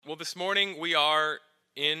Well, this morning we are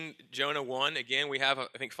in Jonah 1. Again, we have, I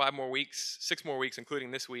think, 6 more weeks,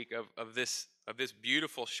 including this week, of this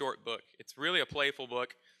beautiful short book. It's really a playful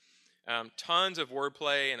book. Tons of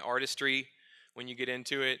wordplay and artistry when you get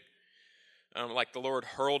into it. Like the Lord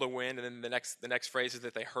hurled a wind, and then the next phrase is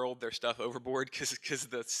that they hurled their stuff overboard because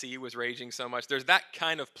the sea was raging so much. There's that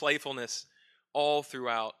kind of playfulness all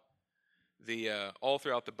throughout the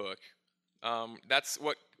book. That's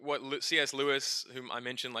what C.S. Lewis, whom I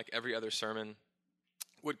mentioned like every other sermon,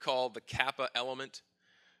 would call the kappa element,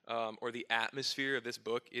 or the atmosphere of this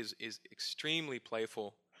book is extremely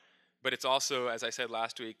playful, but it's also, as I said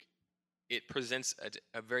last week, it presents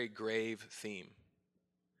a very grave theme.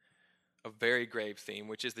 A very grave theme,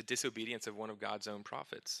 which is the disobedience of one of God's own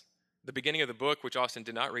prophets. The beginning of the book, which Austin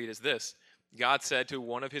did not read, is this. God said to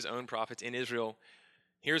one of his own prophets in Israel,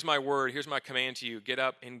 "Here's my word, here's my command to you. Get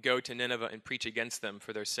up and go to Nineveh and preach against them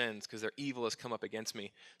for their sins, because their evil has come up against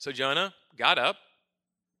me." So Jonah got up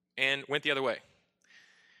and went the other way.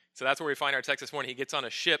 So that's where we find our text this morning. He gets on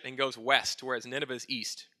a ship and goes west, whereas Nineveh is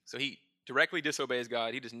east. So he directly disobeys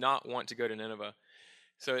God. He does not want to go to Nineveh.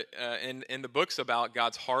 So and the book's about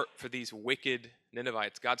God's heart for these wicked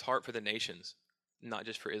Ninevites, God's heart for the nations, not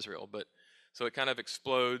just for Israel. But so it kind of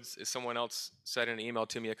explodes, as someone else said in an email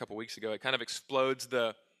to me a couple weeks ago, it kind of explodes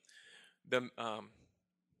the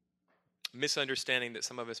misunderstanding that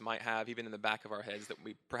some of us might have, even in the back of our heads, that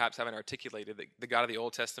we perhaps haven't articulated, that the God of the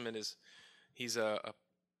Old Testament he's a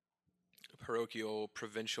parochial,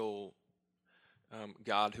 provincial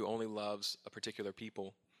God who only loves a particular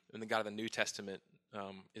people. And the God of the New Testament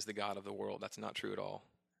is the God of the world. That's not true at all.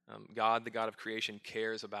 God, the God of creation,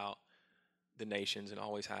 cares about the nations and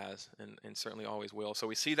always has, and certainly always will. So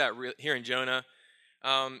we see that here in Jonah.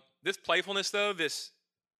 This playfulness, though, this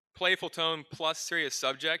playful tone plus serious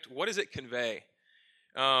subject, what does it convey?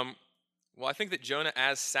 Well, I think that Jonah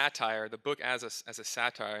as satire, the book as a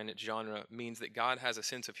satire in its genre, means that God has a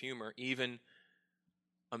sense of humor even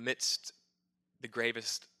amidst the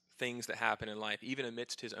gravest things that happen in life, even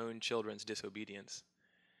amidst his own children's disobedience.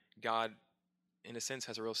 God, in a sense,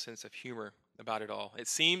 has a real sense of humor about it all. It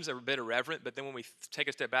seems a bit irreverent, but then when we take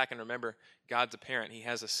a step back and remember God's a parent, he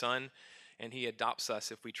has a son, and he adopts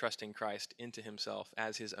us, if we trust in Christ, into himself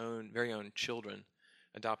as his own, very own children,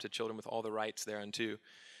 adopted children with all the rights thereunto.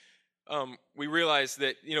 We realize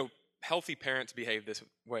that, healthy parents behave this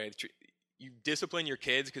way. You discipline your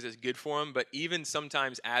kids because it's good for them, but even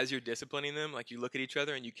sometimes as you're disciplining them, like you look at each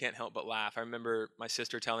other and you can't help but laugh. I remember my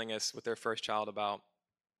sister telling us with their first child about,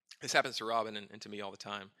 this happens to Robin and to me all the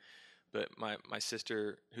time, but my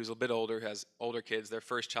sister, who's a bit older, has older kids, their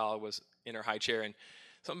first child was in her high chair, and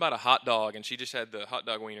something about a hot dog, and she just had the hot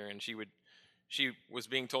dog wiener, and she was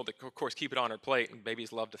being told to, of course, keep it on her plate, and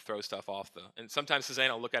babies love to throw stuff off and sometimes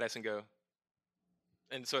Suzanne will look at us and go,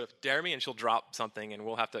 and sort of dare me, and she'll drop something, and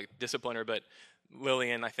we'll have to discipline her. But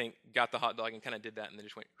Lillian, I think, got the hot dog and kind of did that, and then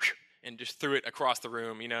just went, and just threw it across the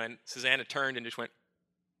room, and Susanna turned and just went,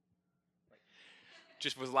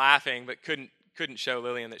 just was laughing, but couldn't show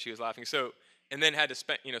Lillian that she was laughing. So, and then had to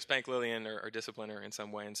spank Lillian or discipline her in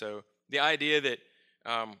some way. And so the idea that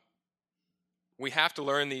we have to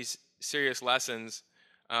learn these serious lessons,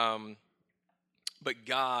 but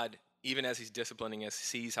God, even as he's disciplining us,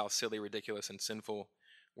 sees how silly, ridiculous, and sinful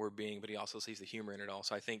we're being, but he also sees the humor in it all.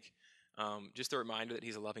 So I think just a reminder that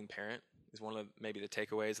he's a loving parent is one of maybe the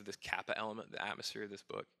takeaways of this kappa element, the atmosphere of this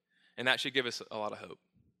book. And that should give us a lot of hope,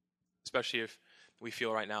 especially if we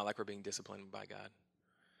feel right now like we're being disciplined by God,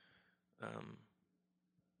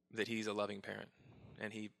 that he's a loving parent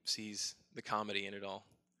and he sees the comedy in it all.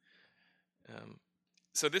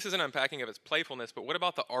 So this is an unpacking of its playfulness, but what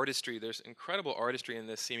about the artistry? There's incredible artistry in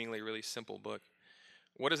this seemingly really simple book.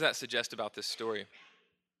 What does that suggest about this story?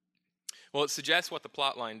 Well, it suggests what the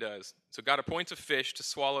plot line does. So God appoints a fish to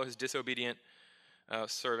swallow his disobedient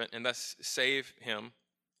servant and thus save him.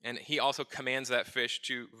 And he also commands that fish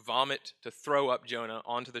to vomit, to throw up Jonah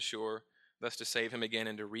onto the shore, thus to save him again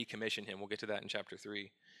and to recommission him. We'll get to that in chapter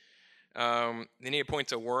 3. Then he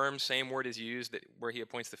appoints a worm. Same word is used where he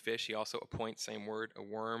appoints the fish. He also appoints, same word, a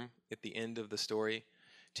worm at the end of the story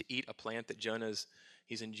to eat a plant that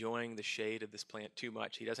he's enjoying the shade of this plant too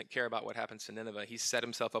much. He doesn't care about what happens to Nineveh. He's set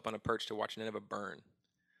himself up on a perch to watch Nineveh burn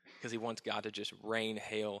because he wants God to just rain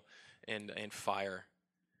hail and fire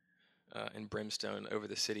and brimstone over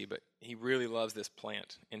the city. But he really loves this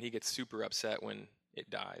plant, and he gets super upset when it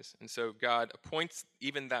dies. And so God appoints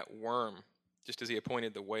even that worm, just as he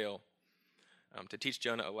appointed the whale, to teach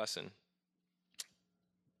Jonah a lesson.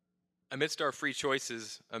 Amidst our free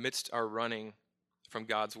choices, amidst our running from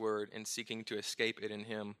God's word and seeking to escape it in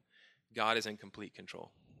him, God is in complete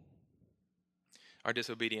control. Our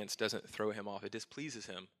disobedience doesn't throw him off. It displeases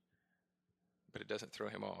him, but it doesn't throw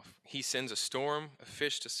him off. He sends a storm, a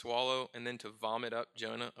fish to swallow, and then to vomit up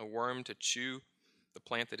Jonah, a worm to chew the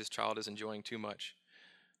plant that his child is enjoying too much,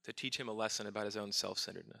 to teach him a lesson about his own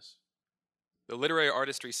self-centeredness. The literary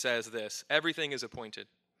artistry says this: everything is appointed.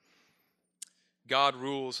 God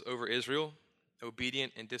rules over Israel,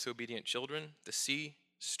 obedient and disobedient children, the sea,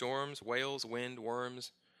 storms, whales, wind,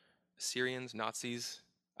 worms, Assyrians, Nazis,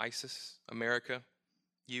 ISIS, America,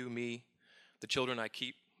 you, me, the children I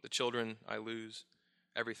keep, the children I lose,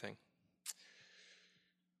 everything.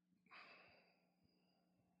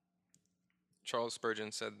 Charles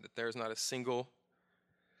Spurgeon said that there is not a single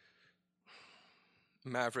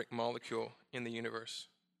maverick molecule in the universe.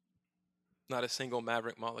 Not a single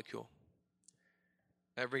maverick molecule.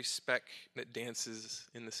 Every speck that dances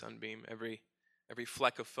in the sunbeam, every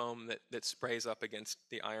fleck of foam that sprays up against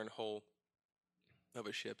the iron hull of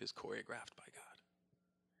a ship is choreographed by God,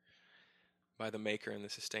 by the maker and the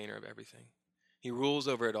sustainer of everything. He rules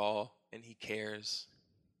over it all, and he cares.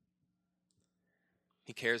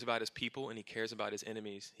 He cares about his people, and he cares about his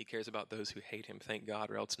enemies. He cares about those who hate him. Thank God,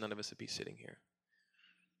 or else none of us would be sitting here.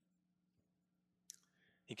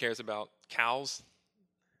 He cares about cows,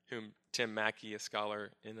 whom Tim Mackey, a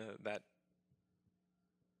scholar in that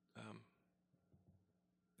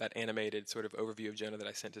animated sort of overview of Jonah that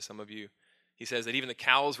I sent to some of you, he says that even the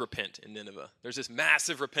cows repent in Nineveh. There's this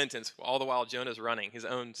massive repentance, all the while Jonah's running. His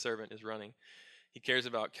own servant is running. He cares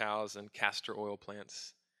about cows and castor oil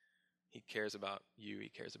plants. He cares about you. He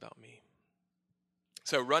cares about me.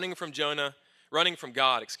 So running from God,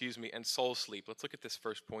 and soul sleep. Let's look at this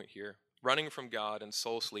first point here. Running from God and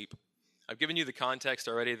soul sleep. I've given you the context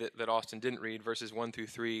already that Austin didn't read, verses 1 through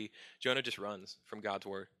 3. Jonah just runs from God's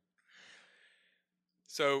word.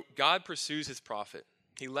 So God pursues his prophet.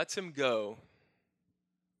 He lets him go,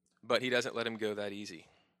 but he doesn't let him go that easy.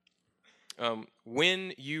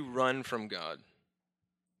 When you run from God,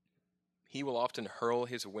 he will often hurl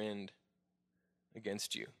his wind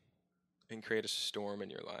against you and create a storm in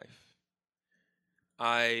your life.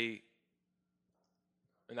 And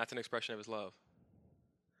that's an expression of his love,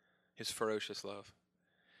 his ferocious love.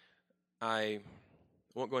 I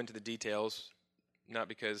won't go into the details, not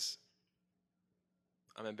because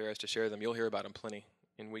I'm embarrassed to share them. You'll hear about them plenty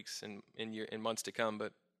in weeks and in months to come,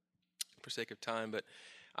 but for sake of time. But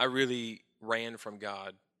I really ran from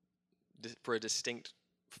God for a distinct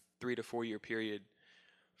 3 to 4 year period,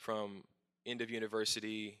 from end of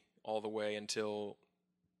university all the way until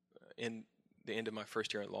in the end of my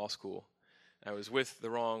first year at law school. I was with the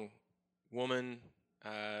wrong woman.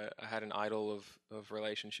 I had an idol of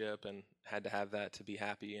relationship and had to have that to be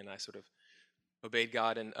happy, and I sort of obeyed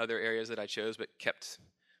God in other areas that I chose, but kept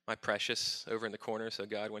my precious over in the corner. So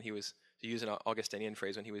God, when he was, to use an Augustinian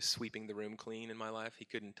phrase, when he was sweeping the room clean in my life, he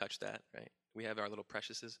couldn't touch that, right? We have our little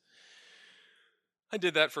preciouses. I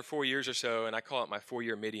did that for 4 years or so, and I call it my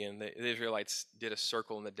 4-year Midian. The Israelites did a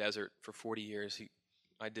circle in the desert for 40 years.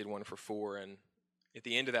 I did one for 4, and at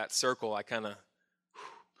the end of that circle, I kind of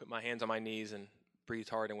put my hands on my knees and breathed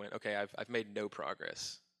hard and went, okay, I've made no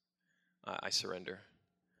progress. I surrender.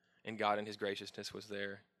 And God in his graciousness was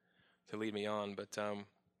there to lead me on. But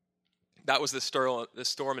that was the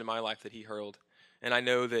storm in my life that he hurled. And I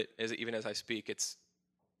know that even as I speak, it's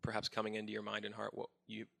perhaps coming into your mind and heart. Well,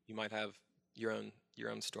 you might have your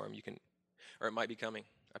own storm. Or it might be coming.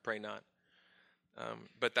 I pray not.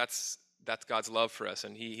 But that's God's love for us,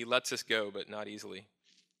 and he lets us go, but not easily.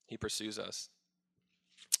 He pursues us.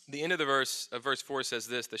 The end of verse 4 says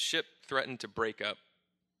this: the ship threatened to break up.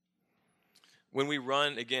 When we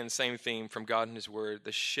run, again, same theme, from God and his word,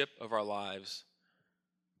 the ship of our lives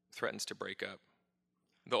threatens to break up.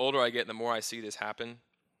 The older I get, the more I see this happen.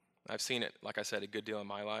 I've seen it, like I said, a good deal in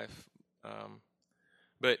my life.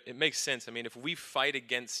 But it makes sense. I mean, if we fight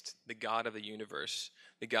against the God of the universe,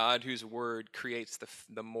 the God whose word creates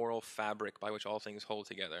the moral fabric by which all things hold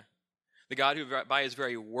together, the God who by his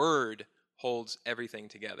very word holds everything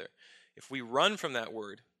together, if we run from that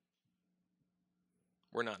word,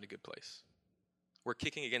 we're not in a good place. We're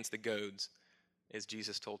kicking against the goads, as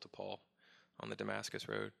Jesus told to Paul on the Damascus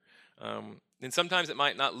road. And sometimes it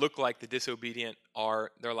might not look like the disobedient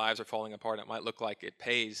their lives are falling apart. It might look like it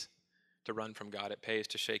pays to run from God. It pays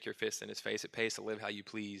to shake your fist in his face. It pays to live how you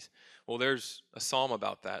please. Well, there's a psalm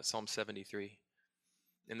about that, Psalm 73.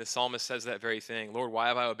 And the psalmist says that very thing. Lord, why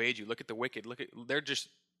have I obeyed you? Look at the wicked. They're just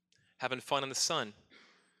having fun in the sun.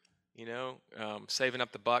 Saving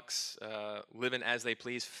up the bucks, living as they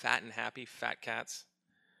please, fat and happy, fat cats.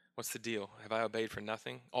 What's the deal? Have I obeyed for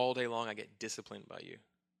nothing? All day long I get disciplined by you.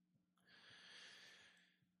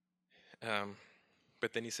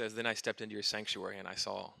 But then he says, then I stepped into your sanctuary and I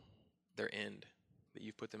saw their end, that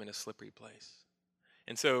you've put them in a slippery place.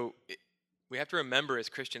 And so we have to remember as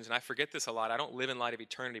Christians, and I forget this a lot, I don't live in light of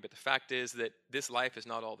eternity, but the fact is that this life is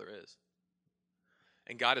not all there is.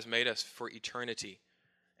 And God has made us for eternity.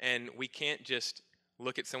 And we can't just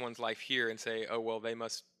look at someone's life here and say, oh, well,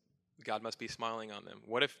 God must be smiling on them.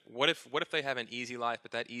 What if they have an easy life,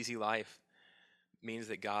 but that easy life means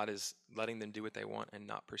that God is letting them do what they want and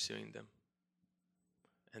not pursuing them?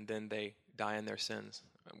 And then they die in their sins.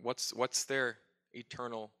 What's their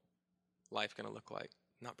eternal life going to look like?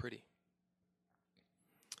 Not pretty.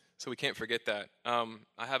 So we can't forget that.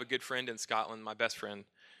 I have a good friend in Scotland, my best friend,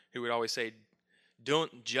 who would always say,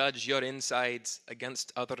 don't judge your insides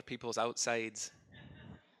against other people's outsides.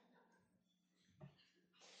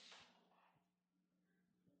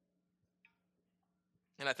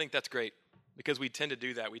 And I think that's great, because we tend to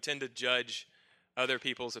do that. We tend to judge other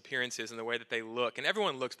people's appearances and the way that they look. And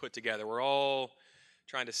everyone looks put together. We're all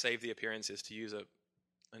trying to save the appearances, to use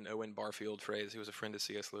an Owen Barfield phrase. He was a friend of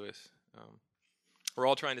C.S. Lewis. We're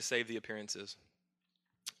all trying to save the appearances.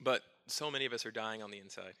 But so many of us are dying on the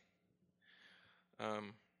inside.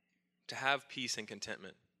 To have peace and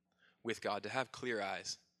contentment with God, to have clear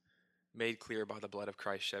eyes, made clear by the blood of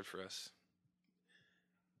Christ shed for us,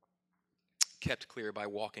 kept clear by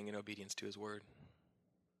walking in obedience to his word.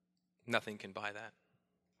 Nothing can buy that.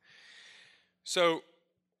 So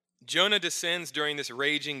Jonah descends during this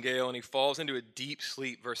raging gale and he falls into a deep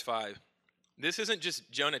sleep, verse 5. This isn't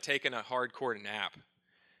just Jonah taking a hardcore nap.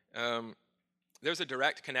 There's a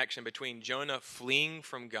direct connection between Jonah fleeing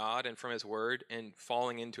from God and from his word and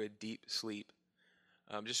falling into a deep sleep.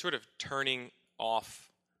 Just sort of turning off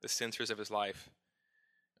the sensors of his life.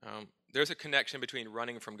 There's a connection between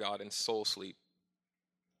running from God and soul sleep.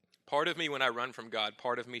 Part of me, when I run from God,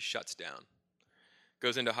 part of me shuts down,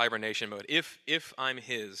 goes into hibernation mode. If I'm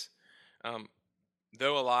his,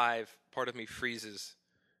 though alive, part of me freezes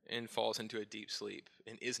and falls into a deep sleep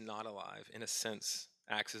and is not alive, in a sense,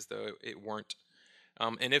 acts as though it weren't.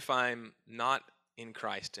 And if I'm not in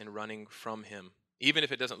Christ and running from him, even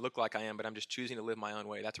if it doesn't look like I am, but I'm just choosing to live my own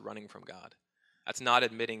way, that's running from God. That's not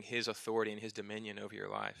admitting his authority and his dominion over your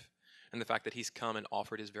life. And the fact that he's come and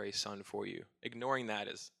offered his very son for you. Ignoring that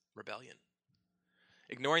is rebellion.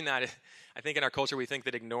 Ignoring that, I think in our culture we think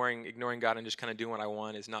that ignoring God and just kind of doing what I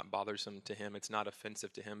want is not bothersome to him. It's not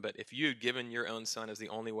offensive to him. But if you had given your own son as the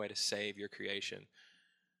only way to save your creation,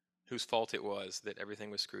 whose fault it was that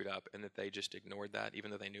everything was screwed up and that they just ignored that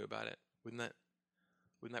even though they knew about it, wouldn't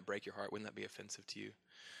that break your heart? Wouldn't that be offensive to you?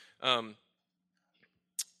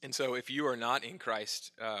 And so if you are not in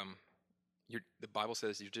Christ, the Bible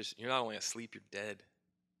says you're not only asleep, you're dead.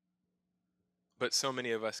 But so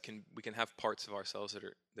many of us can have parts of ourselves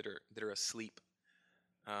that are asleep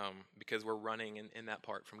because we're running in that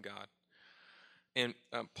part from God. And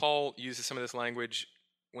Paul uses some of this language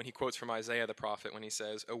when he quotes from Isaiah the prophet, when he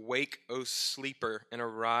says, "Awake, O sleeper, and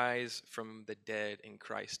arise from the dead, and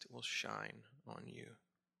Christ will shine on you."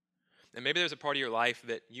 And maybe there's a part of your life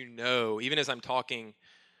that you know, even as I'm talking,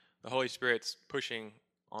 the Holy Spirit's pushing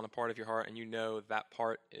on a part of your heart, and you know that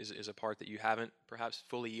part is a part that you haven't perhaps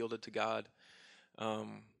fully yielded to God.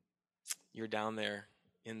 You're down there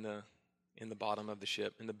in the bottom of the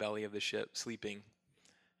ship, in the belly of the ship, sleeping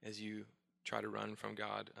as you try to run from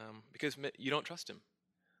God, because you don't trust him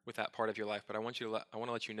with that part of your life. But I want to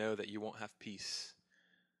let you know that you won't have peace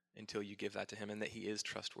until you give that to him, and that he is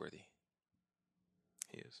trustworthy.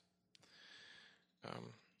 He is.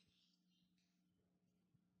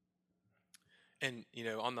 And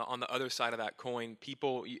on the other side of that coin,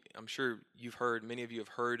 people, I'm sure many of you have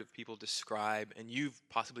heard of people describe, and you've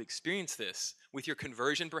possibly experienced this with your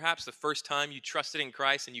conversion, perhaps the first time you trusted in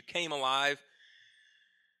Christ and you came alive.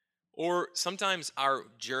 Or sometimes our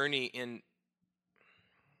journey in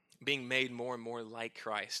being made more and more like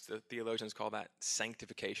Christ, the theologians call that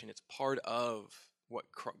sanctification. It's part of what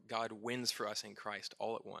God wins for us in Christ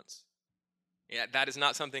all at once. Yeah, that is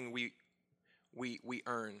not something we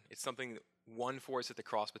earn. It's something that won for us at the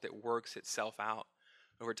cross, but that works itself out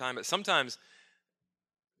over time. But sometimes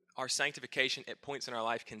our sanctification at points in our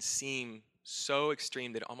life can seem so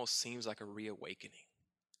extreme that it almost seems like a reawakening,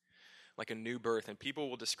 like a new birth. And people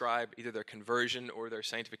will describe either their conversion or their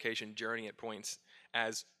sanctification journey at points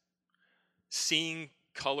as seeing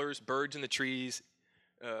colors, birds in the trees,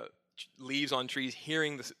 leaves on trees,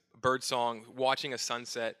 hearing the bird song, watching a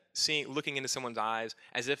sunset, looking into someone's eyes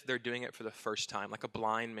as if they're doing it for the first time, like a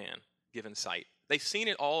blind man given sight. They've seen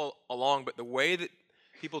it all along, but the way that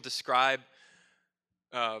people describe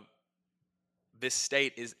this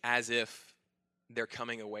state is as if they're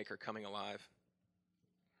coming awake or coming alive.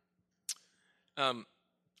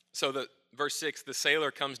 So verse 6, the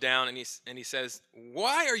sailor comes down and he says,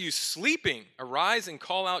 "Why are you sleeping? Arise and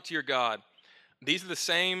call out to your God." These are the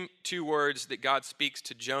same two words that God speaks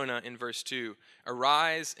to Jonah in verse 2.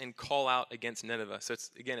 Arise and call out against Nineveh. So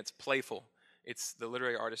it's playful. The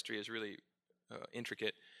literary artistry is really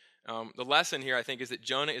intricate. The lesson here, I think, is that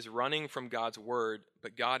Jonah is running from God's word,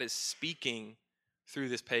 but God is speaking through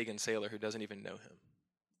this pagan sailor who doesn't even know him.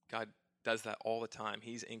 God does that all the time.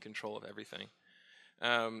 He's in control of everything.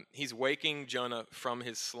 He's waking Jonah from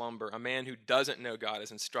his slumber. A man who doesn't know God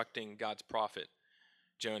is instructing God's prophet,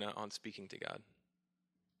 Jonah, on speaking to God.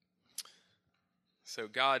 So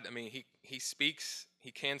God, he speaks,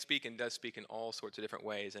 he can speak and does speak in all sorts of different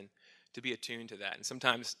ways, and to be attuned to that. And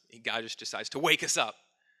sometimes God just decides to wake us up.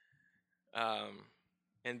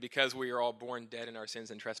 And because we are all born dead in our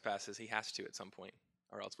sins and trespasses, he has to at some point,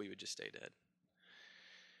 or else we would just stay dead.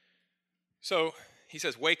 So he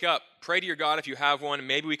says, wake up, pray to your God if you have one, and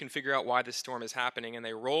maybe we can figure out why this storm is happening. And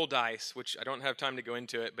they roll dice, which I don't have time to go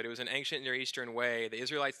into it, but it was an ancient Near Eastern way. The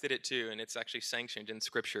Israelites did it too, and it's actually sanctioned in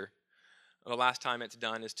Scripture. The last time it's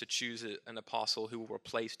done is to choose an apostle who will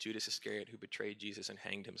replace Judas Iscariot, who betrayed Jesus and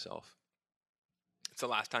hanged himself. It's the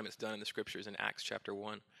last time it's done in the Scriptures in Acts chapter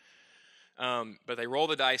 1. But they roll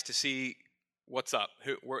the dice to see what's up,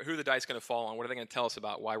 who the dice going to fall on, what are they going to tell us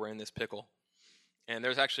about why we're in this pickle. And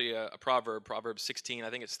there's actually a proverb, Proverb 16, I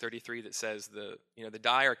think it's 33, that says the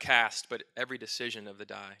die are cast, but every decision of the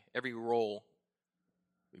die, every roll,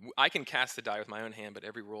 I can cast the die with my own hand, but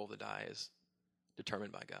every roll of the die is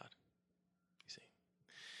determined by God. You see.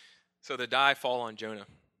 So the die fall on Jonah,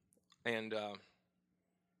 and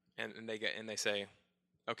they say,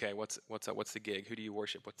 okay, what's up? What's the gig? Who do you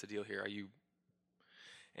worship? What's the deal here? Are you?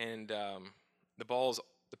 And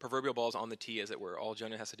the proverbial ball's on the tee, as it were. All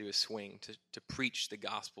Jonah has to do is swing to preach the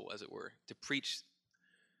gospel, as it were, to preach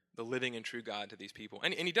the living and true God to these people.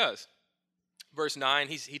 And he does. Verse 9,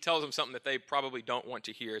 he tells them something that they probably don't want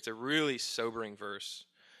to hear. It's a really sobering verse.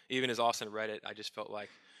 Even as Austin read it, I just felt like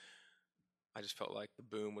the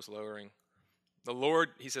boom was lowering.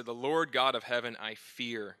 He said, the Lord God of heaven I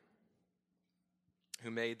fear,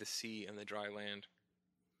 who made the sea and the dry land.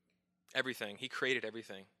 Everything. He created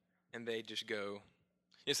everything. And they just go.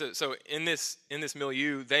 So in this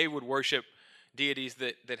milieu, they would worship deities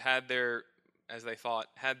that had their, as they thought,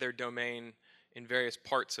 had their domain in various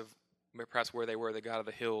parts of perhaps where they were, the God of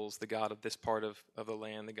the hills, the God of this part of the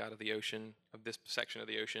land, the God of the ocean, of this section of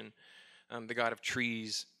the ocean, the God of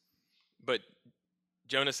trees. But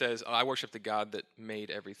Jonah says, I worship the God that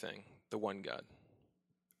made everything, the one God,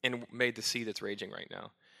 and made the sea that's raging right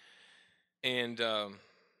now. And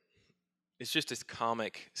it's just this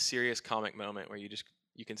serious comic moment where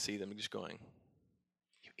you can see them just going,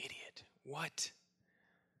 you idiot, what?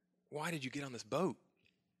 Why did you get on this boat?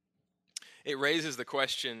 It raises the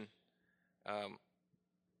question,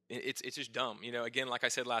 it's just dumb. Again, like I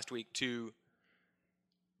said last week, to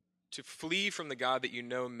flee from the God that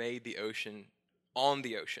made the ocean on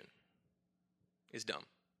the ocean is dumb.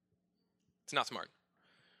 It's not smart.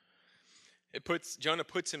 Jonah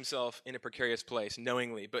puts himself in a precarious place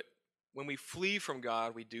knowingly, but when we flee from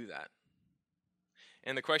God, we do that.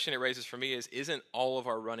 And the question it raises for me is, isn't all of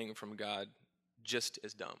our running from God just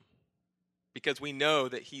as dumb? Because we know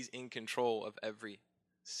that he's in control of every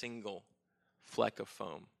single fleck of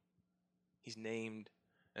foam. He's named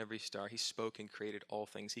every star. He spoke and created all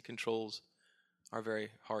things. He controls our very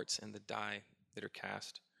hearts and the die that are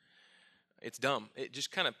cast. It's dumb. It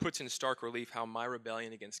just kind of puts in stark relief how my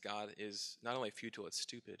rebellion against God is not only futile, it's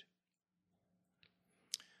stupid.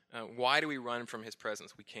 Why do we run from his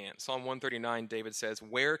presence? We can't. Psalm 139, David says,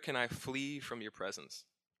 where can I flee from your presence?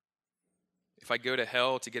 If I go to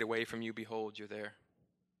hell to get away from you, behold, you're there.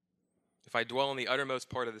 If I dwell in the uttermost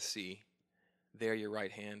part of the sea, there your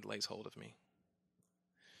right hand lays hold of me.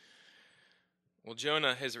 Well,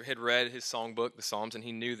 Jonah had read his songbook, the Psalms, and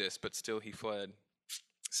he knew this, but still he fled.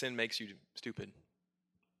 Sin makes you stupid.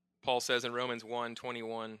 Paul says in Romans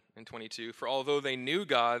 1:21 and 22, for although they knew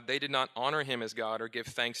God, they did not honor him as God or give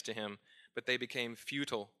thanks to him, but they became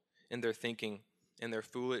futile in their thinking, and their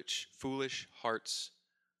foolish hearts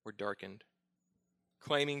were darkened.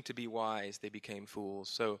 Claiming to be wise, they became fools.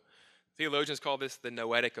 So theologians call this the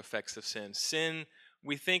noetic effects of sin. Sin,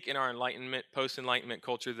 we think in our Enlightenment, post-Enlightenment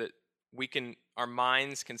culture that our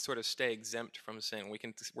minds can sort of stay exempt from sin.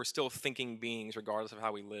 We're still thinking beings regardless of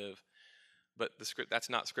how we live. But that's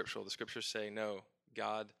not scriptural. The scriptures say, no,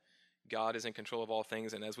 God is in control of all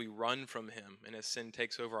things, and as we run from him and as sin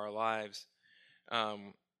takes over our lives,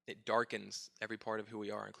 it darkens every part of who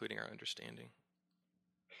we are, including our understanding.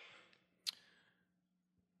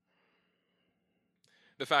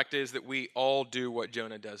 the fact is that we all do what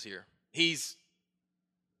Jonah does here. He's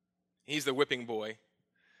the whipping boy,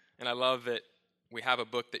 and I love that we have a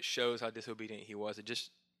book that shows how disobedient he was. It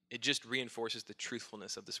just reinforces the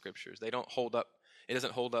truthfulness of the scriptures. They don't hold up. It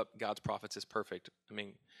doesn't hold up God's prophets as perfect. I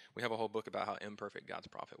mean, we have a whole book about how imperfect God's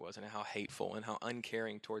prophet was and how hateful and how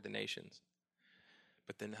uncaring toward the nations.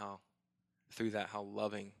 But then through that, how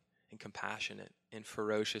loving and compassionate and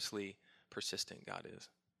ferociously persistent God is.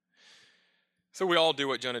 So we all do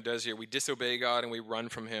what Jonah does here. We disobey God and we run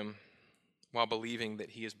from him while believing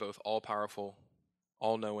that he is both all-powerful,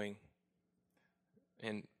 all-knowing,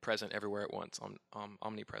 and present everywhere at once,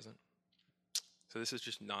 omnipresent. So this is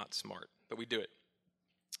just not smart, but we do it.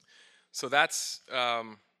 So that's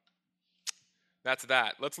that.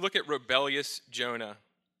 Let's look at rebellious Jonah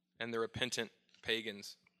and the repentant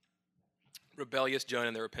pagans. Rebellious Jonah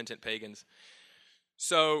and the repentant pagans.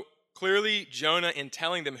 So clearly Jonah, in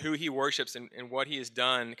telling them who he worships and what he has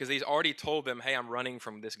done, because he's already told them, hey, I'm running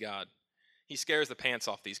from this God. He scares the pants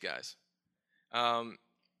off these guys.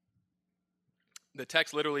 The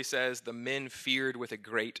text literally says the men feared with a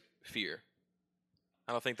great fear.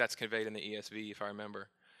 I don't think that's conveyed in the ESV, if I remember.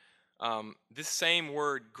 This same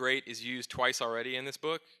word, great, is used twice already in this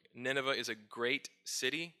book. Nineveh is a great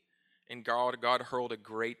city, and God hurled a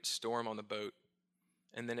great storm on the boat.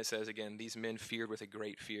 And then it says again, these men feared with a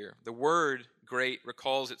great fear. The word great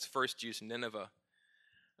recalls its first use, Nineveh.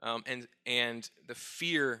 And the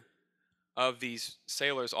fear of these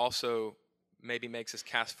sailors also maybe makes us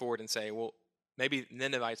cast forward and say, well, maybe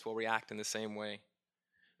Ninevites will react in the same way.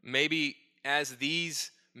 Maybe as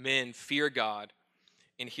these men fear God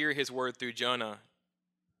and hear his word through Jonah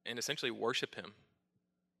and essentially worship him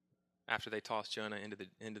after they toss Jonah into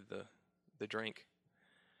the drink,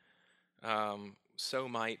 so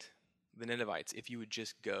might the Ninevites if you would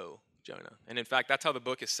just go, Jonah. And in fact, that's how the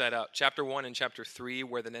book is set up. Chapter 1 and chapter 3,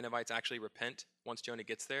 where the Ninevites actually repent once Jonah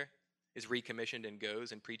gets there, is recommissioned and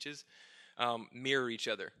goes and preaches, mirror each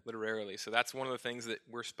other, literally. So that's one of the things that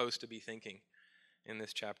we're supposed to be thinking in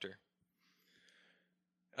this chapter.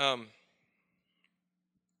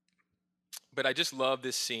 But I just love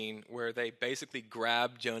this scene where they basically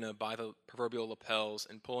grab Jonah by the proverbial lapels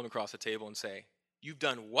and pull him across the table and say, "You've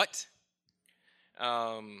done what?"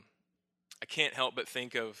 I can't help but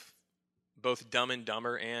think of both Dumb and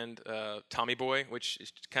Dumber and Tommy Boy,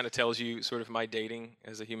 which kind of tells you sort of my dating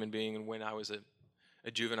as a human being and when I was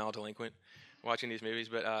a juvenile delinquent watching these movies.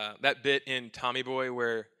 But that bit in Tommy Boy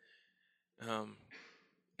where,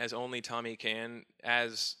 as only Tommy can,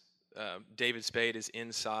 as David Spade is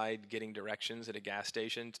inside getting directions at a gas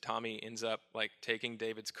station, Tommy ends up like taking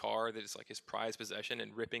David's car that is like his prized possession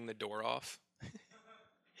and ripping the door off.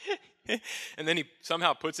 And then he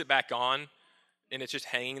somehow puts it back on, and it's just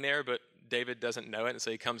hanging there, but David doesn't know it, and so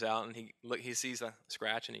he comes out and he sees a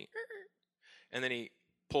scratch, and then he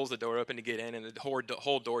pulls the door open to get in, and the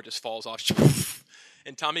whole door just falls off.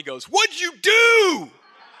 And Tommy goes, "What'd you do?"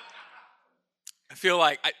 I feel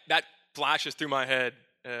like that flashes through my head.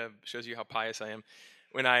 Shows you how pious I am.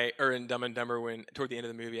 In Dumb and Dumber, when toward the end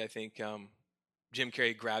of the movie, I think Jim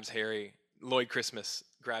Carrey grabs Harry, Lloyd Christmas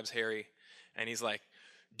grabs Harry, and he's like,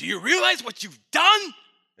 "Do you realize what you've done?"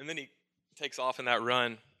 And then he takes off in that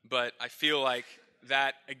run. But I feel like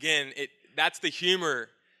that, again, that's the humor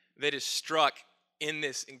that is struck in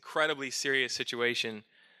this incredibly serious situation.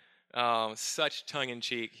 Such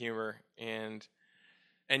tongue-in-cheek humor. And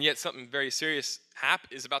yet something very serious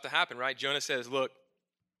is about to happen, right? Jonah says, "Look,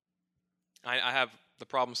 I have the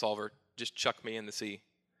problem solver. Just chuck me in the sea."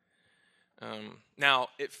 Now,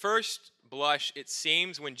 at first blush, it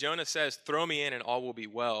seems when Jonah says, "Throw me in and all will be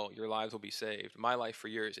well, your lives will be saved, my life for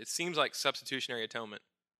yours," it seems like substitutionary atonement.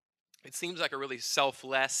 It seems like a really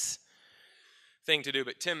selfless thing to do.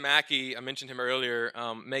 But Tim Mackey, I mentioned him earlier,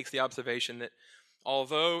 makes the observation that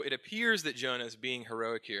although it appears that Jonah is being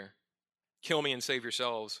heroic here, kill me and save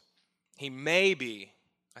yourselves, he may be,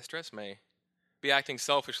 I stress may, be acting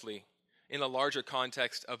selfishly in the larger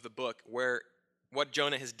context of the book, where what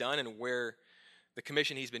Jonah has done and where the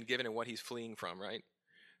commission he's been given and what he's fleeing from, right?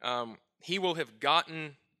 He will have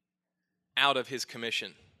gotten out of his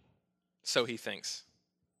commission, so he thinks.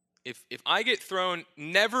 If I get thrown,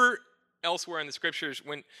 never elsewhere in the scriptures,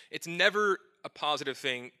 when it's never a positive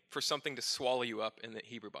thing for something to swallow you up in the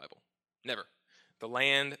Hebrew Bible. Never. The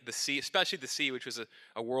land, the sea, especially the sea, which was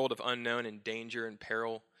a world of unknown and danger and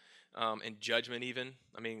peril and judgment even.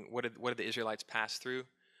 I mean, what did the Israelites pass through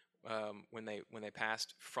when they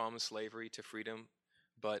passed from slavery to freedom?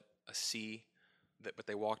 But a sea, but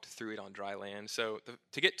they walked through it on dry land. So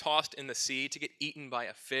to get tossed in the sea, to get eaten by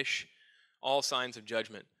a fish, all signs of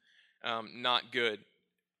judgment. Not good.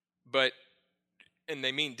 And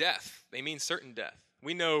they mean death. They mean certain death.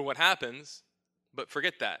 We know what happens, but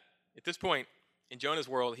forget that. At this point, in Jonah's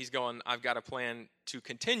world, he's going, I've got a plan to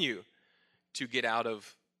continue to get out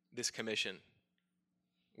of this commission,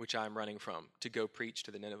 which I'm running from, to go preach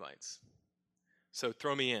to the Ninevites. So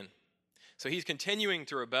throw me in. So he's continuing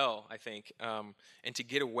to rebel, I think, and to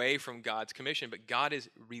get away from God's commission. But God is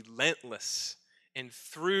relentless. And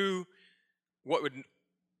through what would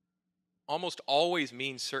almost always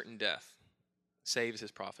mean certain death, saves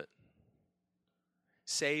his prophet.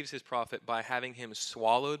 Saves his prophet by having him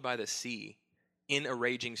swallowed by the sea in a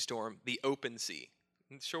raging storm, the open sea.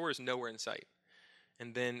 The shore is nowhere in sight.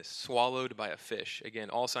 And then swallowed by a fish. Again,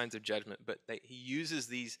 all signs of judgment. But he uses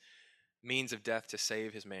these means of death to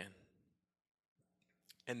save his man.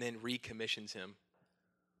 And then recommissions him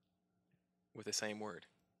with the same word.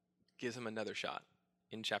 Gives him another shot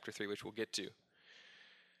in chapter 3, which we'll get to.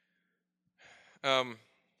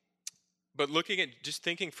 But just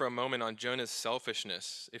thinking for a moment on Jonah's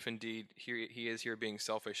selfishness, if indeed he is here being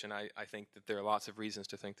selfish, and I think that there are lots of reasons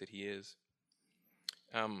to think that he is.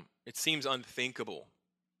 It seems unthinkable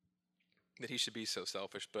that he should be so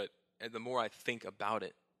selfish, but the more I think about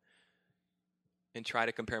it and try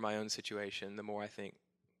to compare my own situation, the more I think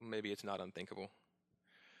maybe it's not unthinkable.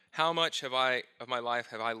 How much of my life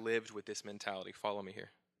have I lived with this mentality? Follow me here.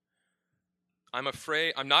 I'm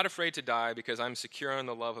not afraid to die because I'm secure in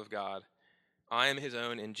the love of God. I am his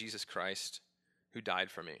own in Jesus Christ who died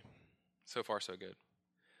for me. So far, so good.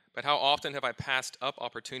 But how often have I passed up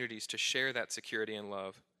opportunities to share that security and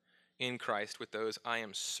love in Christ with those I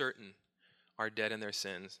am certain are dead in their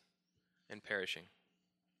sins and perishing?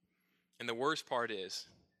 And the worst part is,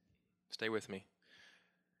 stay with me,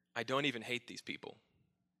 I don't even hate these people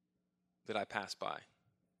that I pass by.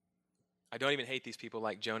 I don't even hate these people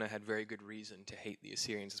like Jonah had very good reason to hate the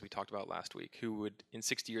Assyrians, as we talked about last week, who would in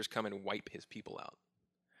 60 years come and wipe his people out,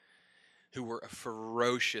 who were a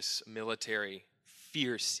ferocious military,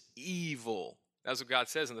 fierce, evil. That's what God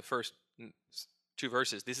says in the first 2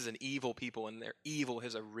 verses. This is an evil people, and their evil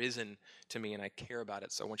has arisen to me, and I care about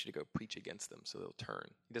it, so I want you to go preach against them so they'll turn.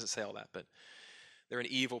 He doesn't say all that, but they're an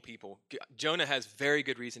evil people. Jonah has very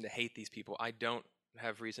good reason to hate these people. I don't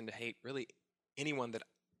have reason to hate really anyone that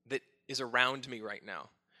is around me right now,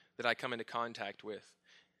 that I come into contact with.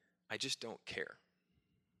 I just don't care.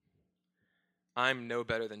 I'm no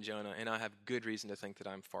better than Jonah, and I have good reason to think that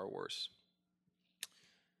I'm far worse.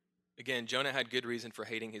 Again, Jonah had good reason for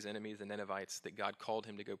hating his enemies, the Ninevites, that God called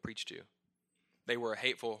him to go preach to. They were a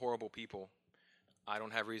hateful, horrible people. I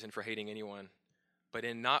don't have reason for hating anyone. But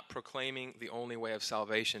in not proclaiming the only way of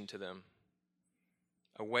salvation to them,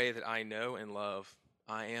 a way that I know and love,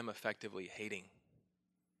 I am effectively hating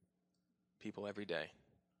people every day.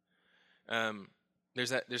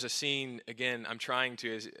 There's a scene, again, I'm trying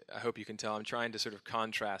to, as I hope you can tell, I'm trying to sort of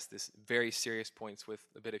contrast this very serious points with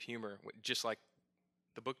a bit of humor, just like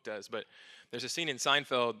the book does. But there's a scene in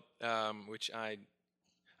Seinfeld, which I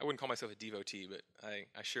wouldn't call myself a devotee, but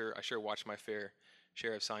I sure watched my fair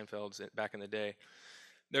share of Seinfelds back in the day.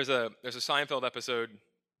 There's a Seinfeld episode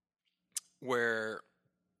where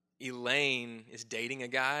Elaine is dating a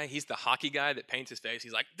guy. He's the hockey guy that paints his face.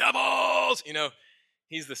 He's like, Devils!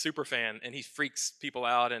 He's the super fan, and he freaks people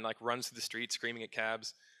out and like runs through the street screaming at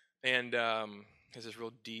cabs. And has this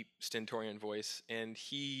real deep stentorian voice. And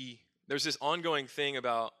there's this ongoing thing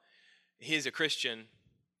about he's a Christian,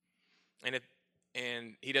 and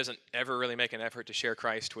he doesn't ever really make an effort to share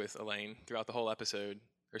Christ with Elaine throughout the whole episode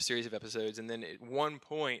or series of episodes. And then at one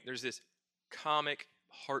point, there's this comic,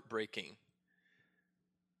 heartbreaking,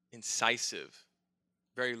 incisive,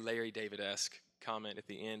 very Larry David-esque comment at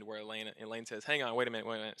the end where Elaine says, hang on, wait a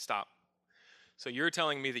minute, stop. So you're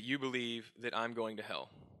telling me that you believe that I'm going to hell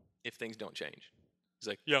if things don't change? He's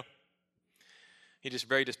like, yeah. He just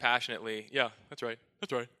very dispassionately, yeah, that's right.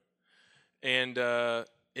 And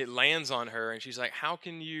it lands on her, and she's like, how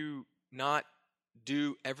can you not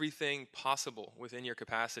do everything possible within your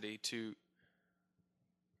capacity to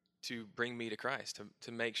bring me to Christ,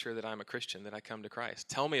 to make sure that I'm a Christian, that I come to Christ?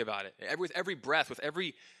 Tell me about it. With every breath, with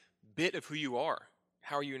every bit of who you are,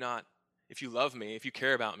 how are you not, if you love me, if you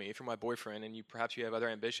care about me, if you're my boyfriend, and perhaps you have other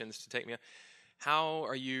ambitions to take me, how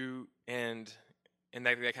are you, and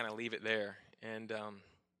they kind of leave it there. And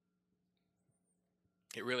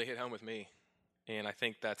it really hit home with me. And I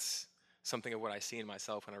think that's something of what I see in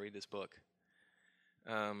myself when I read this book.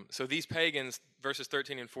 So these pagans, verses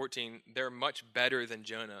 13 and 14, they're much better than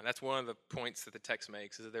Jonah. That's one of the points that the text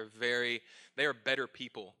makes, is that they are better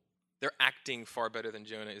people. They're acting far better than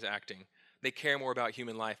Jonah is acting. They care more about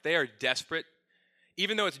human life. They are desperate.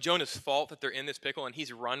 Even though it's Jonah's fault that they're in this pickle and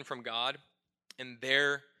he's run from God, and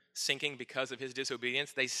they're sinking because of his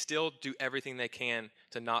disobedience, they still do everything they can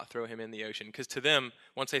to not throw him in the ocean. Because to them,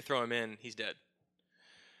 once they throw him in, he's dead.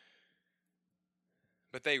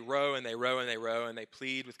 But they row and they row and they row and they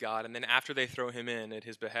plead with God. And then after they throw him in at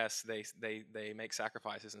his behest, they make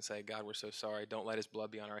sacrifices and say, God, we're so sorry. Don't let his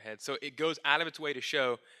blood be on our heads. So it goes out of its way to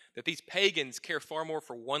show that these pagans care far more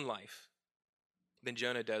for one life than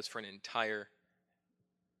Jonah does for an entire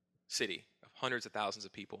city of hundreds of thousands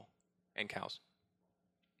of people and cows.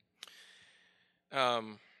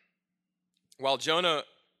 While Jonah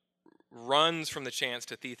runs from the chance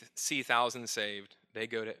to see thousands saved, they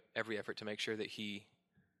go to every effort to make sure that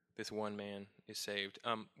this one man, is saved.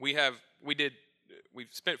 We've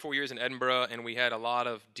spent 4 years in Edinburgh, and we had a lot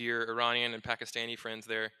of dear Iranian and Pakistani friends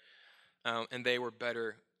there, and they were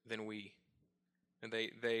better than we. And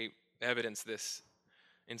they evidence this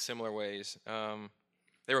in similar ways.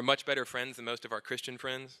 They were much better friends than most of our Christian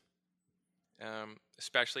friends,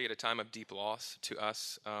 especially at a time of deep loss to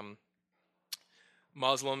us.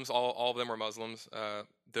 Muslims, all of them were Muslims.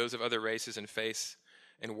 Those of other races and faiths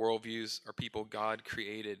and worldviews are people God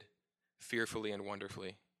created fearfully and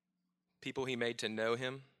wonderfully. People he made to know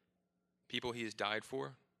him, people he has died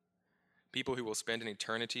for, people who will spend an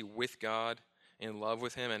eternity with God, in love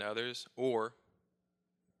with him and others, or,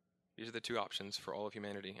 these are the two options for all of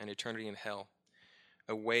humanity, an eternity in hell,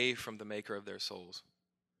 away from the maker of their souls,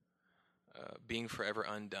 being forever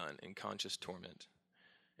undone in conscious torment.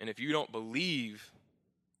 And if you don't believe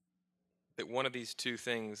that one of these two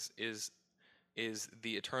things is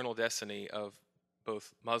the eternal destiny of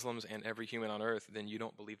both Muslims and every human on earth, then you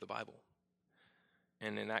don't believe the Bible.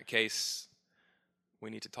 And in that case,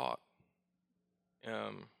 we need to talk.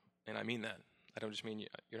 And I mean that. I don't just mean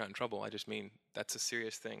you're not in trouble. I just mean that's a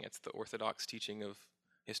serious thing. It's the orthodox teaching of,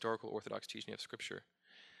 historical orthodox teaching of Scripture.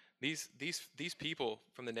 These people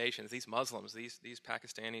from the nations, these Muslims, these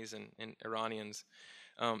Pakistanis and Iranians,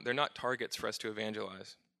 they're not targets for us to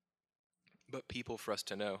evangelize, but people for us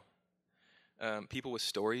to know. People with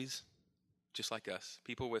stories, just like us.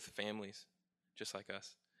 People with families, just like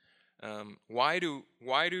us. Why do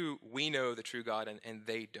we know the true God and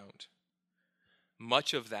they don't?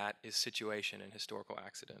 Much of that is situation and historical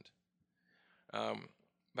accident.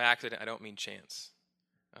 By accident, I don't mean chance.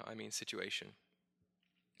 I mean situation.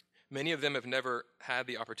 Many of them have never had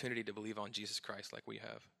the opportunity to believe on Jesus Christ like we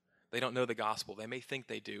have. They don't know the gospel. They may think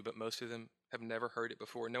they do, but most of them have never heard it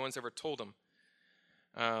before. No one's ever told them.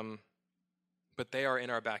 But they are in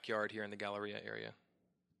our backyard here in the Galleria area.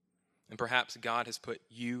 And perhaps God has put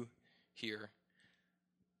you here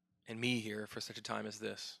and me here for such a time as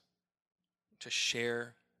this, to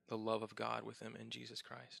share the love of God with them in Jesus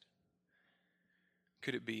Christ.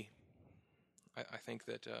 Could it be? I think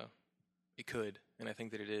that it could, and I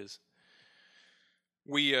think that it is.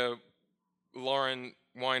 Lauren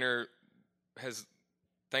Weiner has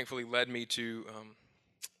thankfully led me to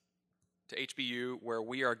HBU, where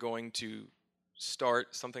we are going to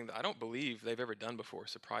start something that I don't believe they've ever done before,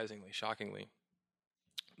 surprisingly, shockingly.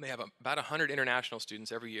 They have about 100 international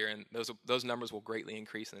students every year, and those numbers will greatly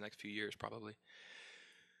increase in the next few years, probably.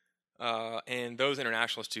 And those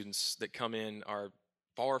international students that come in are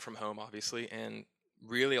far from home, obviously, and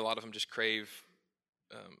really a lot of them just crave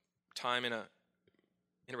time in a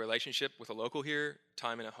relationship with a local here,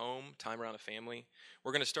 time in a home, time around a family.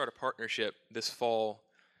 We're going to start a partnership this fall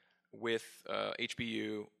with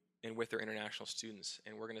HBU and with their international students,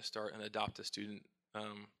 and we're going to start an adopt a student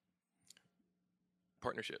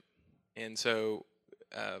partnership. And so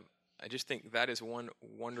I just think that is one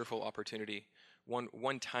wonderful opportunity,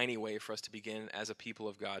 one tiny way for us to begin as a people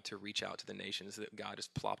of God to reach out to the nations that God has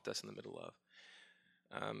plopped us in the middle of.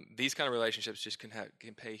 These kind of relationships just can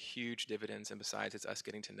pay huge dividends, and besides, it's us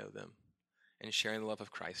getting to know them and sharing the love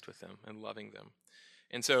of Christ with them and loving them.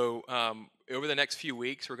 And so over the next few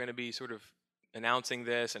weeks, we're going to be sort of announcing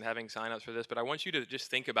this and having sign-ups for this, but I want you to just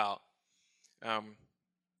think about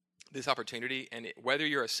this opportunity, and whether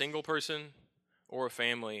you're a single person or a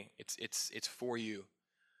family, it's for you.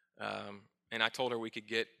 And I told her we could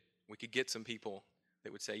get some people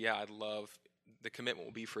that would say, yeah, I'd love. The commitment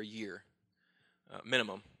will be for a year,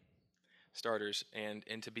 minimum, starters, and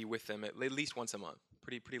to be with them at least once a month.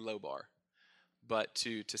 Pretty low bar, but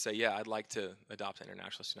to say, yeah, I'd like to adopt an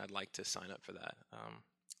international student. I'd like to sign up for that.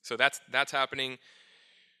 So that's happening.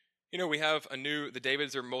 You know, we have the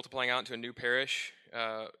Davids are multiplying out into a new parish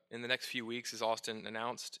in the next few weeks, as Austin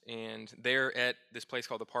announced, and they're at this place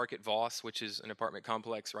called the Park at Voss, which is an apartment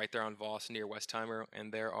complex right there on Voss near Westheimer,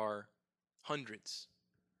 and there are hundreds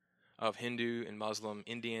of Hindu and Muslim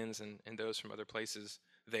Indians and those from other places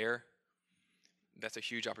there. that's a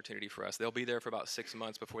huge opportunity for us. They'll be there for about 6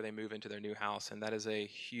 months before they move into their new house, and that is a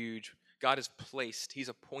huge, God has placed, He's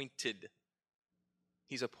appointed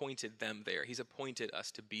them there. He's appointed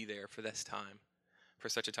us to be there for this time, for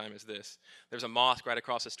such a time as this. There's a mosque right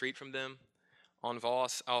across the street from them, on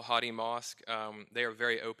Voss, Al-Hadi Mosque. They are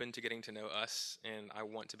very open to getting to know us, and I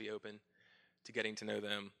want to be open to getting to know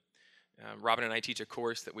them. Robin and I teach a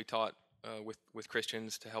course that we taught with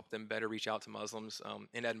Christians to help them better reach out to Muslims.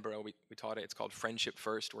 In Edinburgh, we taught it. It's called Friendship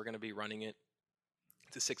First. We're going to be running it.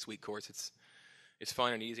 It's a 6-week course. It's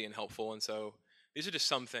fun and easy and helpful. And so these are just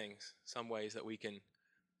some things, some ways that we can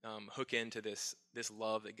hook into this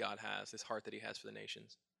love that God has, this heart that He has for the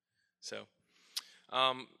nations. So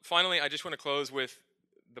finally, I just want to close with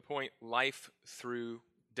the point, life through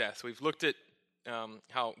death. So we've looked at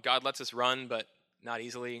how God lets us run, but not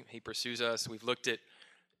easily. He pursues us. We've looked at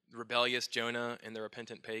rebellious Jonah and the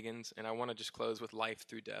repentant pagans, and I want to just close with life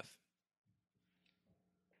through death.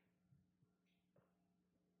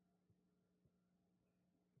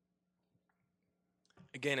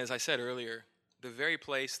 Again, as I said earlier, the very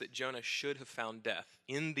place that Jonah should have found death,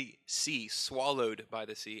 in the sea, swallowed by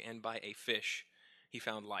the sea and by a fish, he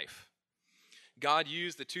found life. God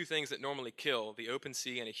used the two things that normally kill, the open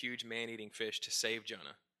sea and a huge man-eating fish, to save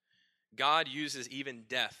Jonah. God uses even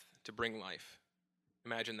death to bring life.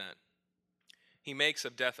 Imagine that. He makes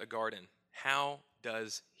of death a garden. How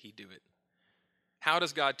does He do it? How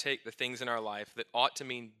does God take the things in our life that ought to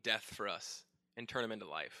mean death for us and turn them into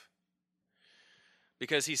life?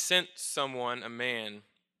 Because He sent someone, a man,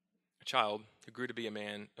 a child, who grew to be a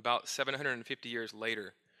man, about 750 years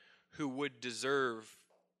later, who would deserve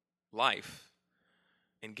life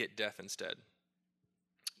and get death instead.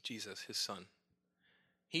 Jesus, His Son.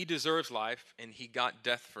 He deserves life, and He got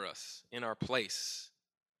death for us in our place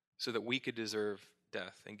so that we could deserve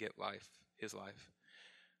death and get life, His life.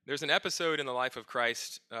 There's an episode in the life of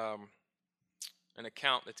Christ, an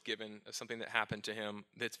account that's given of something that happened to Him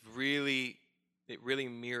it really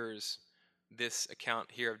mirrors this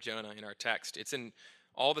account here of Jonah in our text. It's in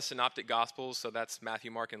all the synoptic gospels, so that's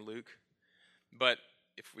Matthew, Mark, and Luke. But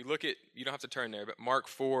if we look at, you don't have to turn there, but Mark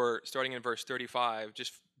 4, starting in verse 35,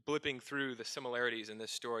 just blipping through the similarities in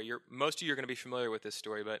this story. Most of you are going to be familiar with this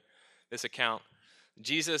story, but this account.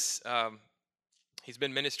 Jesus, He's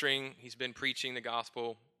been ministering, He's been preaching the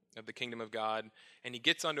gospel of the kingdom of God, and He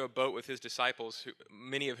gets onto a boat with His disciples,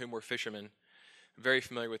 many of whom were fishermen, very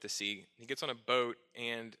familiar with the sea. He gets on a boat,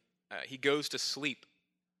 and He goes to sleep.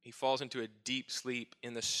 He falls into a deep sleep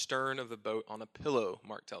in the stern of the boat on a pillow,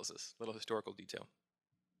 Mark tells us, little historical detail.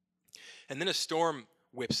 And then a storm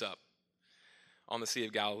whips up on the Sea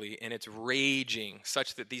of Galilee, and it's raging,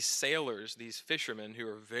 such that these sailors, these fishermen who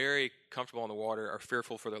are very comfortable on the water, are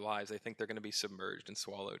fearful for their lives. They think they're going to be submerged and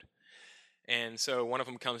swallowed. And so one of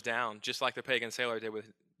them comes down, just like the pagan sailor did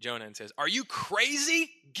with Jonah, and says, "Are you crazy?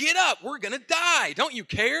 Get up, we're going to die. Don't you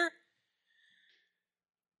care?"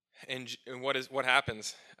 And what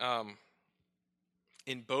happens?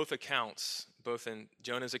 In both accounts, both in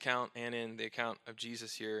Jonah's account and in the account of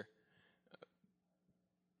Jesus here,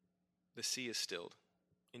 the sea is stilled.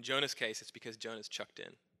 In Jonah's case, it's because Jonah's chucked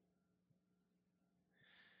in.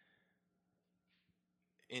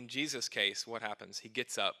 In Jesus' case, what happens? He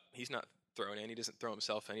gets up. He's not thrown in. He doesn't throw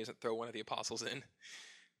himself in. He doesn't throw one of the apostles in.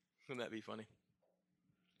 Wouldn't that be funny?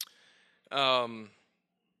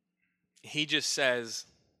 He just says,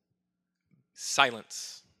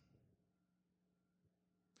 silence.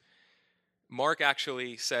 Mark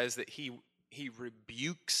actually says that he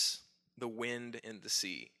rebukes the wind and the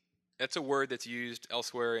sea. That's a word that's used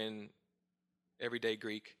elsewhere in everyday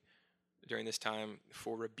Greek during this time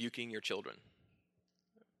for rebuking your children.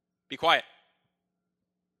 Be quiet.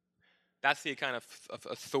 That's the kind of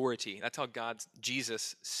authority. That's how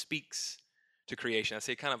Jesus speaks to creation. That's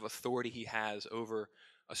the kind of authority He has over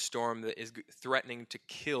a storm that is threatening to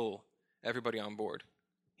kill everybody on board.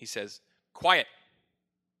 He says, quiet.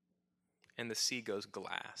 And the sea goes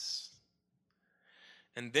glass.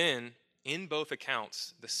 And then, in both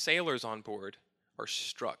accounts, the sailors on board are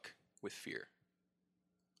struck with fear.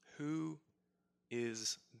 Who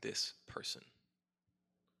is this person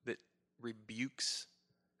that rebukes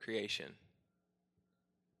creation?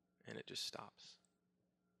 And it just stops.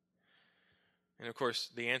 And of course,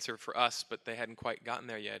 the answer for us, but they hadn't quite gotten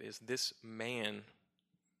there yet, is this man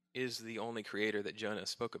is the only creator that Jonah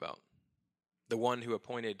spoke about. The one who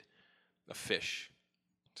appointed a fish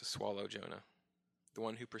to swallow Jonah. The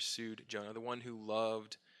one who pursued Jonah. The one who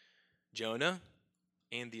loved Jonah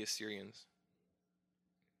and the Assyrians.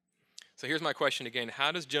 So here's my question again.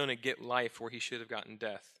 How does Jonah get life where he should have gotten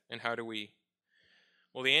death? And how do we?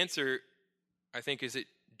 Well, the answer, I think, is that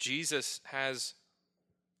Jesus has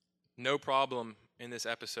no problem in this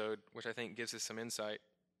episode, which I think gives us some insight.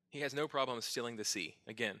 He has no problem stilling the sea.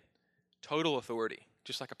 Again, total authority,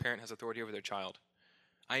 just like a parent has authority over their child.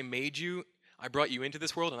 I made you, I brought you into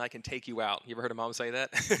this world, and I can take you out. You ever heard a mom say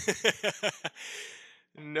that?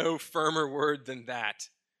 No firmer word than that.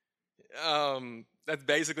 That's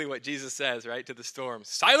basically what Jesus says, right, to the storm.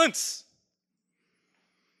 Silence!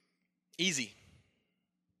 Easy.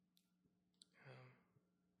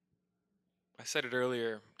 I said it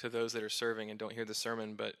earlier to those that are serving and don't hear the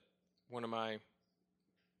sermon, but one of my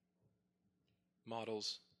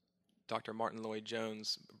models, Dr. Martin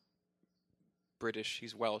Lloyd-Jones, British,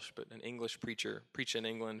 he's Welsh, but an English preacher, preached in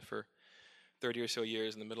England for 30 or so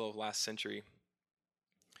years in the middle of last century.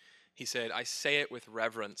 He said, I say it with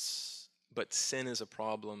reverence, but sin is a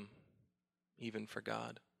problem even for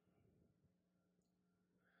God.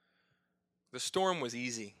 The storm was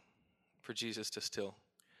easy for Jesus to still.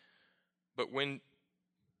 But when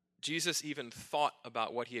Jesus even thought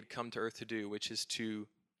about what he had come to earth to do, which is to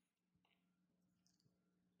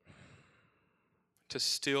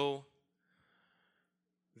still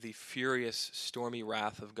the furious, stormy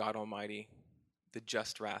wrath of God Almighty, the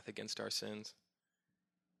just wrath against our sins,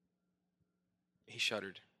 he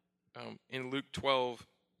shuddered. In Luke 12,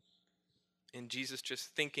 in Jesus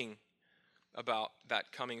just thinking about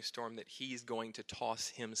that coming storm that he's going to toss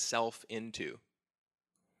himself into,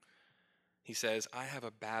 he says, I have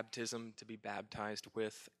a baptism to be baptized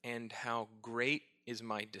with, and how great is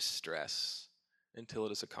my distress until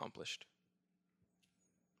it is accomplished.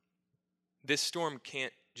 This storm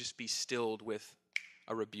can't just be stilled with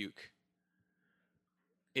a rebuke.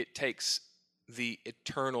 It takes the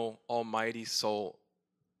eternal, almighty soul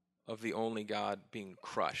of the only God being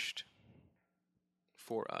crushed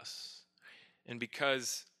for us. And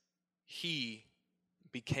because he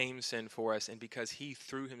became sin for us, and because he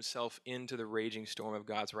threw himself into the raging storm of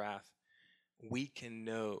God's wrath, we can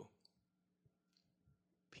know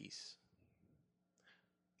peace.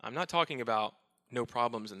 I'm not talking about no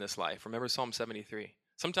problems in this life. Remember Psalm 73.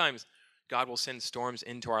 Sometimes God will send storms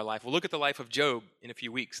into our life. We'll look at the life of Job in a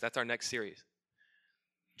few weeks. That's our next series.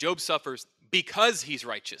 Job suffers because he's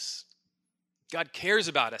righteous. God cares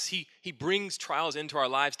about us. He brings trials into our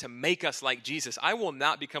lives to make us like Jesus. I will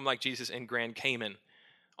not become like Jesus in Grand Cayman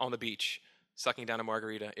on the beach, sucking down a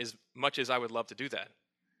margarita, as much as I would love to do that.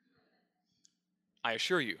 I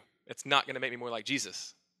assure you, it's not going to make me more like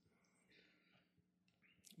Jesus.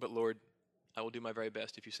 But Lord, I will do my very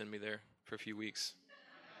best if you send me there for a few weeks.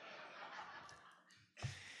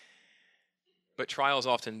 But trials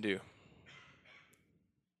often do.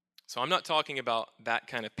 So I'm not talking about that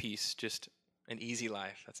kind of peace, just an easy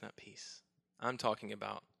life. That's not peace. I'm talking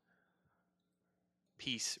about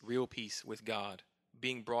peace, real peace with God,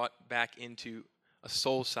 being brought back into a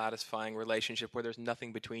soul-satisfying relationship where there's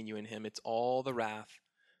nothing between you and him. It's all the wrath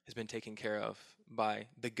has been taken care of by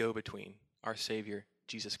the go-between, our Savior,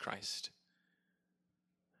 Jesus Christ.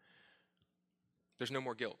 There's no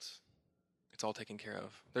more guilt. It's all taken care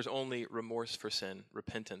of. There's only remorse for sin,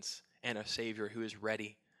 repentance, and a Savior who is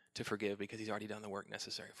ready to forgive because he's already done the work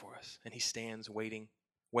necessary for us. And he stands waiting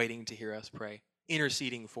to hear us pray,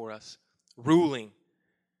 interceding for us, ruling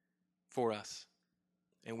for us.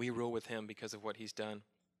 And we rule with him because of what he's done.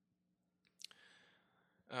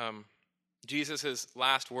 Jesus'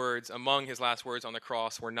 last words, among his last words on the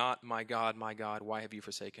cross, were not, my God, why have you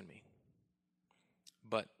forsaken me?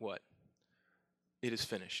 But what? It is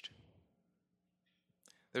finished.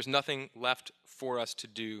 There's nothing left for us to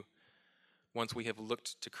do once we have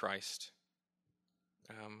looked to Christ.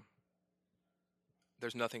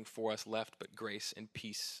 There's nothing for us left but grace and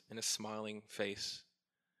peace and a smiling face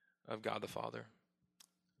of God the Father.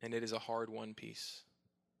 And it is a hard-won peace.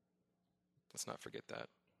 Let's not forget that.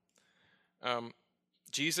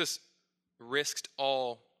 Jesus risked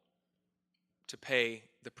all to pay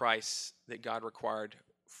the price that God required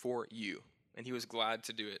for you. And he was glad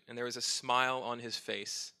to do it. And there was a smile on his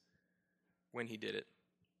face when he did it,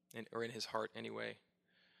 or in his heart anyway.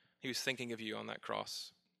 He was thinking of you on that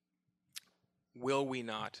cross. Will we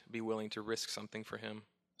not be willing to risk something for him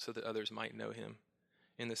so that others might know him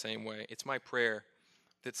in the same way? It's my prayer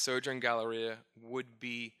that Sojourn Galleria would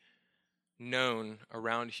be known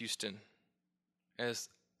around Houston as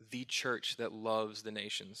the church that loves the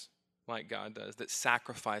nations like God does, that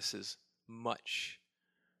sacrifices much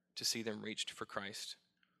to see them reached for Christ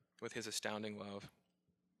with his astounding love.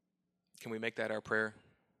 Can we make that our prayer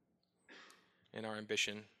and our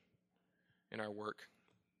ambition in our work?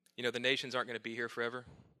 You know, the nations aren't going to be here forever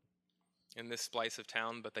in this slice of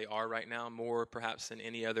town, but they are right now, more perhaps than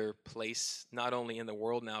any other place, not only in the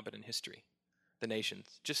world now, but in history. The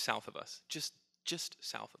nations, just south of us, just just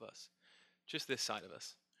south of us, just this side of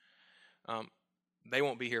us. They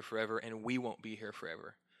won't be here forever, and we won't be here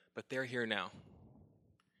forever. But they're here now,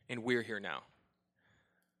 and we're here now.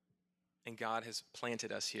 And God has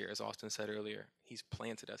planted us here, as Austin said earlier. He's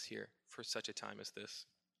planted us here for such a time as this.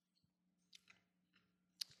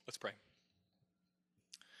 Let's pray.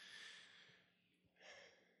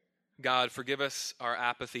 God, forgive us our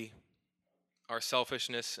apathy, our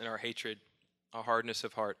selfishness, and our hatred, our hardness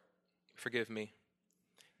of heart. Forgive me.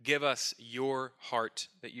 Give us your heart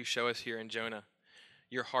that you show us here in Jonah,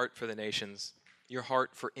 your heart for the nations, your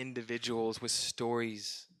heart for individuals with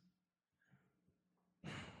stories,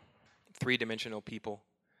 three-dimensional people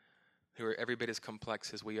who are every bit as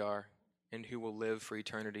complex as we are and who will live for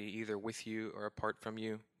eternity either with you or apart from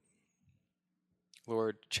you.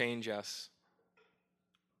 Lord, change us,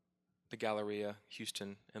 the Galleria,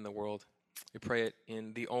 Houston, and the world. We pray it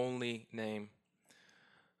in the only name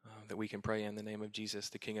that we can pray in, the name of Jesus,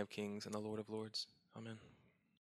 the King of Kings and the Lord of Lords. Amen.